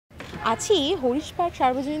আছি হরিশ পার্ক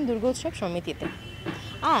সার্বজনীন দুর্গোৎসব সমিতিতে।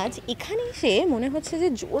 আজ এখানে এসে মনে হচ্ছে যে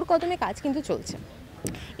জোর কদমে কাজ কিন্তু চলছে।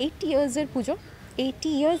 80 ইয়ার্সের পুজো,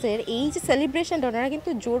 80 ইয়ার্সের এই যে সেলিব্রেশনটা ওনারা কিন্তু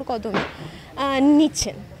জোর কদমে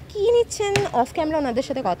নিচ্ছেন। কী নিচ্ছেন অফ ক্যামেরা ওনাদের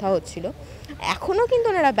সাথে কথা হচ্ছিল। এখনও কিন্তু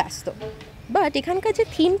ওনারা ব্যস্ত, বাট এখানকার যে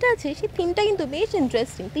থিমটা আছে সেই থিমটা কিন্তু বেশ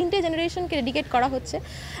ইন্টারেস্টিং। 3টে জেনারেশনকে ডেডিকেট করা হচ্ছে।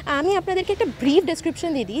 আমি আপনাদেরকে একটা ব্রিফ ডেসক্রিপশন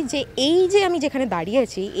দিয়ে দিই যে এই যে আমি যেখানে দাঁড়িয়ে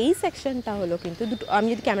আছি এই সেকশনটা হলো কিন্তু দুটো, আমি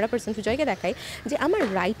যদি ক্যামেরা পার্সন সুজয়কে দেখাই যে আমার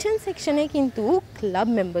রাইট হ্যান্ড সেকশনে কিন্তু ক্লাব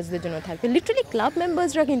মেম্বার্সদের জন্য থাকবে, লিটারালি ক্লাব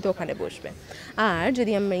মেম্বার্সরা কিন্তু ওখানে বসবে। আর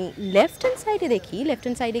যদি আমি লেফট হ্যান্ড সাইডে দেখি, লেফট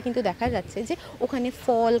হ্যান্ড সাইডে কিন্তু দেখা যাচ্ছে যে ওখানে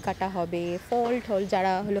ফল কাটা হবে, ফল ঠল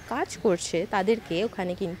যারা হলো কাজ করছে তাদেরকে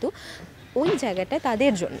ওখানে কিন্তু ওই জায়গাটা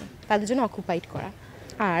তাদের জন্য অকুপাইড করা।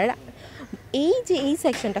 আর এই যে এই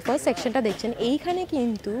সেকশনটা, ফার্স্ট সেকশনটা দেখছেন, এইখানে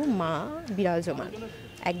কিন্তু মা বিরাজমান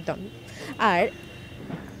একদম। আর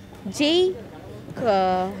যেই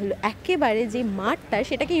একেবারে যে মাঠটা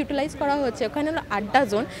সেটাকে ইউটিলাইজ করা হচ্ছে, ওখানে হলো আড্ডা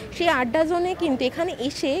জোন। সেই আড্ডা জোনে কিন্তু এখানে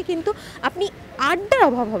এসে কিন্তু আপনি আড্ডার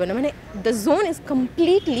অভাব হবে না, মানে the zone is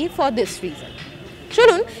completely for this reason.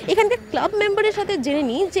 চলুন এখানকার ক্লাব মেম্বারের সাথে জেনে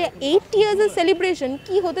নিই যে 80 ইয়ার্সের সেলিব্রেশন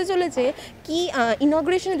কী হতে চলেছে, কি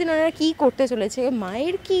ইনগ্রেশনের দিন ওনারা কী করতে চলেছে,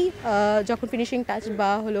 মায়ের কি যখন ফিনিশিং টাচ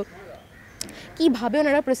বা হলো কীভাবে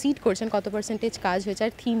ওনারা প্রসিড করছেন, কত পার্সেন্টেজ কাজ হয়েছে,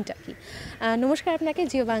 আর থিমটা কী। নমস্কার আপনাকে,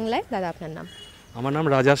 জিও বাংলায়। দাদা আপনার নাম? আমার নাম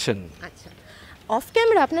রাজা সেন। আচ্ছা, অফ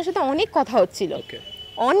ক্যামেরা আপনার সাথে অনেক কথা হচ্ছিল,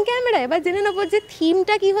 অন ক্যামেরা এবার জেনে নেবো যে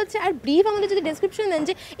থিমটা কী হচ্ছে। আর ব্রিফ আমাদের যদি ডেসক্রিপশন দেন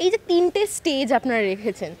যে এই যে 3টে স্টেজ আপনারা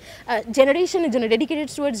রেখেছেন জেনারেশনের জন্য, ডেডিকেটেড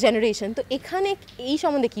টুয়ার্ডস জেনারেশন, তো এখানে এই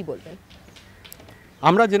সম্বন্ধে কী বলবেন?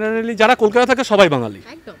 আমরা জেনারেলি যারা কলকাতা থাকে সবাই বাঙালি,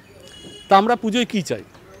 একদম। তা আমরা পুজোয় কী চাই?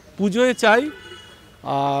 পুজোয় চাই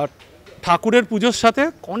ঠাকুরের পুজোর সাথে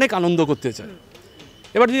অনেক আনন্দ করতে চাই।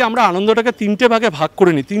 এবার যদি আমরা আনন্দটাকে 3টে ভাগে ভাগ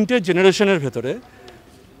করে নিই, 3টে জেনারেশনের ভেতরে,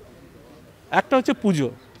 একটা হচ্ছে পুজো।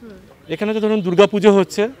 এখানে তো ধরুন দুর্গা পুজো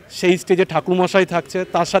হচ্ছে, সেই স্টেজে ঠাকুরমশাই থাকছে,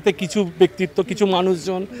 তার সাথে কিছু ব্যক্তিত্ব, কিছু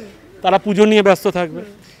মানুষজন, তারা পুজো নিয়ে ব্যস্ত থাকবে।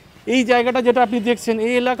 এই জায়গাটা যেটা আপনি দেখছেন,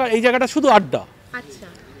 এই এলাকার এই জায়গাটা শুধু আড্ডা।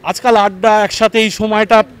 আজকাল আড্ডা একসাথে এই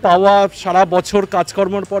সময়টা পাওয়া, সারা বছর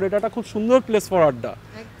কাজকর্মের পর এটা একটা খুব সুন্দর প্লেস ফর আড্ডা,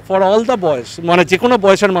 ফর অল দ্য বয়স, মানে যে কোনো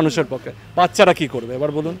বয়সের মানুষের পক্ষে। বাচ্চারা কী করবে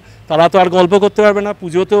এবার বলুন? তারা তো আর গল্প করতে পারবে না,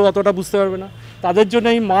 পুজোতেও অতটা বুঝতে পারবে না। তাদের জন্য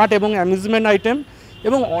এই মাঠ এবং অ্যামিউজমেন্ট আইটেম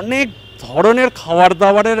এবং অনেক ধরনের খাবার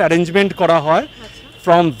দাবারের অ্যারেঞ্জমেন্ট করা হয়,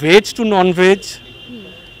 from veg two non veg.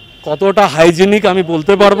 কতটা হাইজেনিক আমি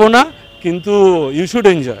বলতে পারবো না, কিন্তু ইউ শুড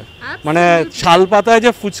এনজয়। মানে শাল পাতায়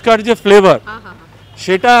যে ফুচকার যে ফ্লেভার,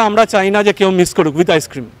 সেটা আমরা চাই না যে কেউ মিস করুক, উইথ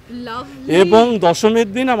আইসক্রিম। এবং দশমীর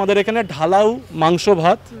দিন আমাদের এখানে ঢালাও মাংস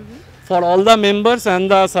ভাত for all the members and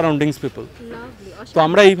the surroundings people. তো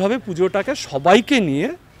আমরা এইভাবে পুজোটাকে সবাইকে নিয়ে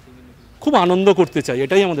খুব আনন্দ করতে চাই,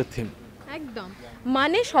 এটাই আমাদের থিম। একদম,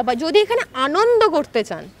 মানে সবাই যদি এখানে আনন্দ করতে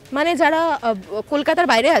চান, মানে যারা কলকাতার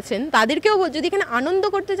বাইরে আছেন তাদেরকেও যদি এখানে আনন্দ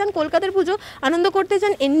করতে চান, কলকাতার পুজো আনন্দ করতে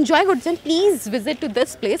চান, এনজয় করতে চান, please visit to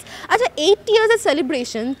this place. আচ্ছা, 80 ইয়ার্সের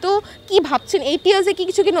সেলিব্রেশন, তো কি ভাবছেন 80 ইয়ার্সে কি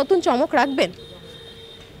কিছু কি নতুন চমক রাখবেন?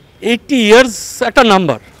 80 ইয়ার্স একটা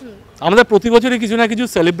নাম্বার, আমাদের প্রতি বছরই কিছু না কিছু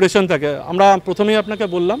সেলিব্রেশন থাকে। আমরা প্রথমেই আপনাকে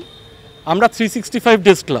বললাম, আমরা 365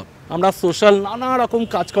 ডেজ ক্লাব, আমরা সোশ্যাল নানা রকম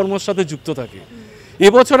কাজকর্মের সাথে যুক্ত থাকি।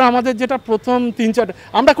 এবছর আমাদের যেটা প্রথম 3-4,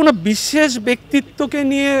 আমরা কোনো বিশেষ ব্যক্তিত্বকে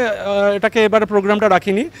নিয়ে এটাকে এবারে প্রোগ্রামটা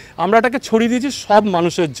রাখিনি, আমরা এটাকে ছড়িয়ে দিয়েছি সব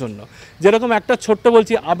মানুষের জন্য। যেরকম একটা ছোট্ট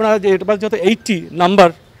বলছি, আমরা এবার যত 80 নাম্বার,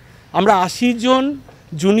 আমরা 80 জন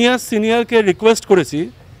জুনিয়র সিনিয়রকে রিকোয়েস্ট করেছি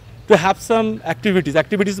টু হ্যাভ সাম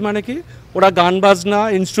অ্যাক্টিভিটিস। মানে কি, ওরা গান বাজনা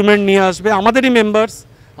ইনস্ট্রুমেন্ট নিয়ে আসবে, আমাদেরই মেম্বার্স,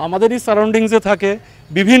 আমাদেরই সারাউন্ডিংসে থাকে,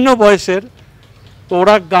 বিভিন্ন বয়সের। তো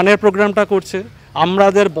ওরা গানের প্রোগ্রামটা করছে।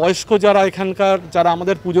 আমাদের বয়স্ক যারা এখানকার, যারা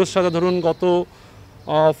আমাদের পুজোর সাথে ধরুন গত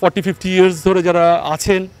 40-50 ইয়ার্স ধরে যারা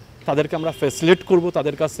আছেন, তাদেরকে আমরা ফ্যাসিলিটেট করব,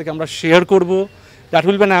 তাদের কাছ থেকে আমরা শেয়ার করব। That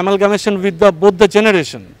will be an amalgamation with both the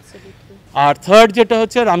generation. R third যেটা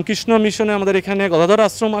হচ্ছে, রামকৃষ্ণ মিশনে আমাদের এখানে গদাধর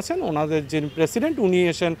আশ্রম আছেন, ওনাদের যে প্রেসিডেন্ট, উনি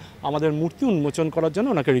এসেন আমাদের মূর্তি উন্মোচন করার জন্য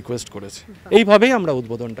ওনাকে রিকোয়েস্ট করেছে। এইভাবেই আমরা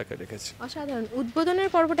উদ্বোধনটাকে রেখেছি। অসাধারণ উদ্বোধনের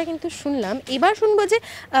পর্বটা কিন্তু শুনলাম। এবার শুনবো যে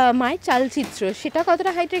মায়ের চালচিত্র, সেটা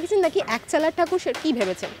কতটা হাইট রেখেছেন, নাকি এক চালার ঠাকুর, কী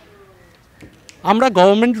ভেবেছেন? আমরা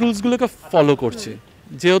গভর্নমেন্ট রুলসগুলোকে ফলো করছি।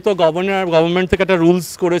 যেহেতু গভর্নমেন্ট থেকে একটা রুলস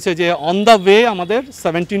করেছে যে অন দ্য ওয়ে আমাদের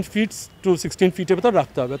 17 ফিট টু 16 ফিটের ভেতর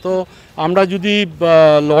রাখতে হবে। তো আমরা যদি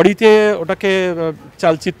লরিতে ওটাকে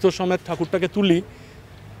চালচিত্র সমেত ঠাকুরটাকে তুলি,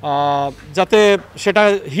 যাতে সেটা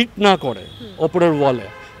হিট না করে ওপরের ওয়ালে,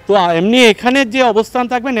 তো এমনি এখানে যে অবস্থান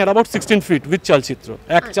থাকবে নিয়ার অ্যাবাউট 16 ফিট উইথ চালচিত্র।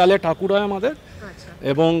 এক চালে ঠাকুর হয় আমাদের,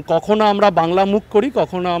 এবং কখনো আমরা বাংলা মুখ করি,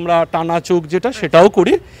 কখনো আমরা টানা চোখ যেটা সেটাও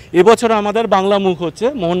করি। এবছর আমাদের বাংলা মুখ হচ্ছে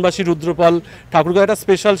মোহনবাসী রুদ্রপাল ঠাকুরগাঁও, একটা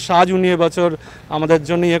স্পেশাল সাজ উনি এবছর আমাদের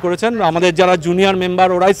জন্য ইয়ে করেছেন। আমাদের যারা জুনিয়র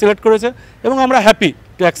মেম্বার ওরাই সিলেক্ট করেছে এবং আমরা happy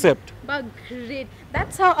to accept. Great,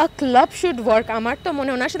 that's how a club should work. আমার তো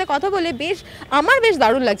মনে ওনার সাথে কথা বলে আমার বেশ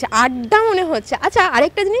দারুণ লাগছে, আড্ডা মনে হচ্ছে। আচ্ছা,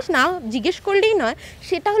 আরেকটা জিনিস না জিজ্ঞেস করলেই নয়,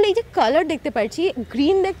 সেটা হলো এই যে কালার দেখতে পাচ্ছি,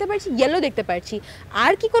 গ্রিন দেখতে পাচ্ছি, ইয়েলো দেখতে পাচ্ছি,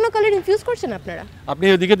 আর কি কোনো কালার ইনফিউজ করছেন আপনারা? আপনি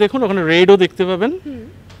ওদিকে দেখুন, ওখানে রেডও দেখতে পাবেন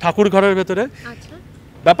ঠাকুর ঘরের ভেতরে। আচ্ছা,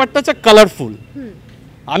 ব্যাপারটা হচ্ছে কালারফুল।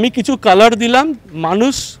 আমি কিছু কালার দিলাম,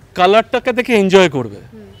 মানুষ কালারটাকে দেখে এনজয় করবে।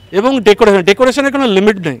 এবং ডেকোরেশনের কোনো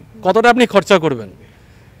লিমিট নেই কতটা আপনি খরচা করবেন।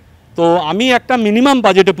 তো আমি একটা মিনিমাম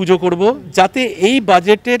বাজেটে পুজো করব, যাতে এই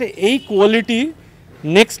বাজেটের এই কোয়ালিটি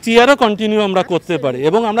নেক্সট ইয়ারও কন্টিনিউ আমরা করতে পারি।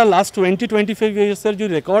 এবং আমরা লাস্ট 20-25 ইয়ার্সের যে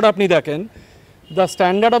রেকর্ড আপনি দেখেন, দ্য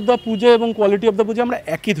স্ট্যান্ডার্ড অফ দ্য পুজো এবং কোয়ালিটি অফ দ্য পুজো আমরা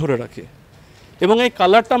একই ধরে রাখি। এবং এই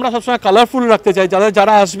কালারটা আমরা সবসময় কালারফুল রাখতে চাই,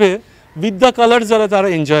 যারা আসবে উইথ দ্য কালার তারা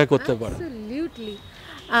এনজয় করতে পারে।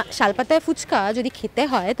 শালপাতায় ফুচকা যদি খেতে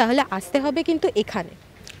হয় তাহলে আসতে হবে কিন্তু এখানে।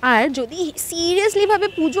 আর যদি সিরিয়াসলিভাবে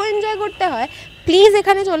পুজো এনজয় করতে হয়, প্লিজ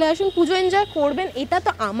এখানে চলে আসুন, পুজো এনজয় করবেন, এটা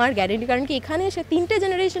তো আমার গ্যারেন্টি। কারণ কি এখানে এসে 3টে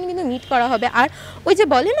জেনারেশন কিন্তু মিট করা হবে। আর ওই যে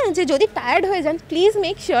বলে না যে যদি টায়ার্ড হয়ে যান, প্লিজ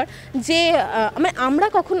মেক শিওর যে আমরা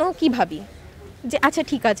কখনো কী ভাবি যে আচ্ছা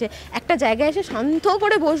ঠিক আছে একটা জায়গায় এসে শান্ত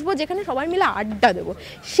করে বসবো যেখানে সবাই মিলে আড্ডা দেবো,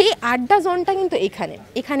 সেই আড্ডা জোনটা কিন্তু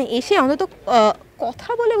এখানে এসে অন্তত কথা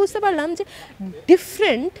বলে বুঝতে পারলাম যে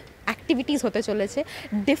ডিফারেন্ট অ্যাক্টিভিটিস হতে চলেছে,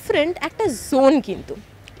 ডিফারেন্ট একটা জোন কিন্তু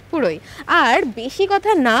পুরোই। আর বেশি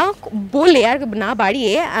কথা না বলে আর না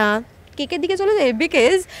বাড়িয়ে কেকের দিকে চলে যায়,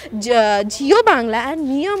 বিকজ জিও বাংলা অ্যান্ড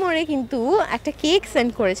মিও আমোরে কিন্তু একটা কেক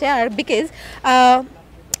সেন্ড করেছে। আর বিকজ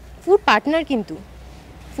ফুড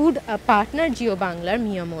পার্টনার জিও বাংলার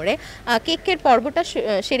মিও আমোরে, কেকের পর্বটা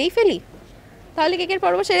সেরেই ফেলি, তাহলে কেকের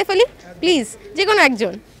পর্ব সেরে ফেলি প্লিজ, যে কোনো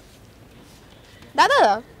একজন। দাদা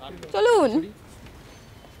চলুন,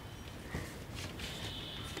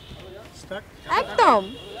 একদম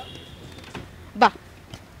বাহ।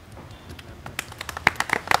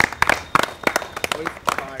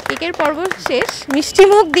 কেকের পর্ব শেষ, মিষ্টি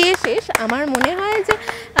মুখ দিয়ে শেষ। আমার মনে হয় যে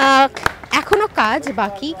এখনো কাজ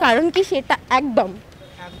বাকি, কারণ কি সেটা একদম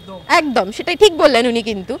সেটাই ঠিক বললেন উনি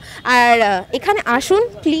কিন্তু। আর এখানে আসুন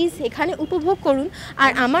প্লিজ, এখানে উপভোগ করুন।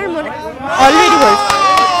 আর আমার মনে অলরেডি বলছি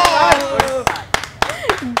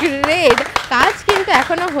গ্রেট, কাজ কিন্তু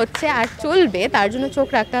এখনও হচ্ছে আর চলবে, তার জন্য চোখ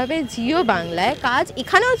রাখতে হবে জিও বাংলায়। কাজ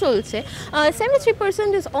এখানেও চলছে,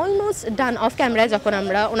 73% ইজ অলমোস্ট ডান। অফ ক্যামেরায় যখন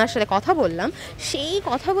আমরা ওনার সাথে কথা বললাম, সেই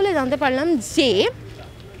কথা বলে জানতে পারলাম যে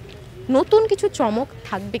নতুন কিছু চমক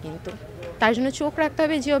থাকবে কিন্তু, তার জন্য চোখ রাখতে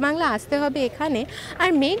হবে জিও বাংলা, আসতে হবে এখানে। আর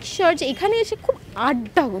মেক শিওর যে এখানে এসে খুব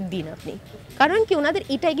আড্ডা দিন আপনি, কারণ কি ওনাদের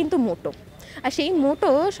এটাই কিন্তু মোটো। আর সেই মোটো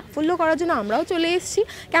সাফল্য করার জন্য আমরাও চলে এসেছি।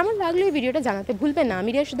 কেমন লাগলো এই ভিডিওটা জানাতে ভুলবেন না। আমি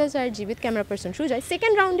রিয়া সুধা জীবিত ক্যামেরা পার্সন সুজয়,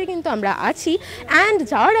 সেকেন্ড রাউন্ডে কিন্তু আমরা আছি। অ্যান্ড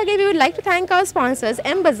যাওয়ার আগে we would like to thank hour sponsors,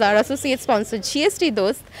 M বাজার অ্যাসোসিয়েট স্পন্সর GST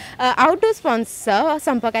দোস্ত, আউটডোর স্পন্সর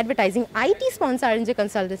সম্পর্ক advertising, IT sponsor RNJ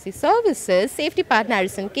consultancy services, safety partner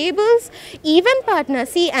Harrison cables, event partner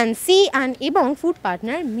C&C and এবং ফুড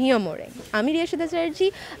পার্টনার মিও আমোরে। আমি রিয়া সুধা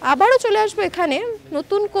আবারও চলে আসবো এখানে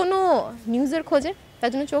নতুন কোনো নিউজের খোঁজে,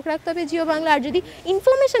 তার জন্য চোখ রাখতে হবে জিও বাংলা। আর যদি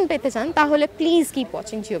ইনফরমেশন পেতে চান তাহলে please keep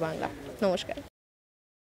watching Jio Bangla. নমস্কার।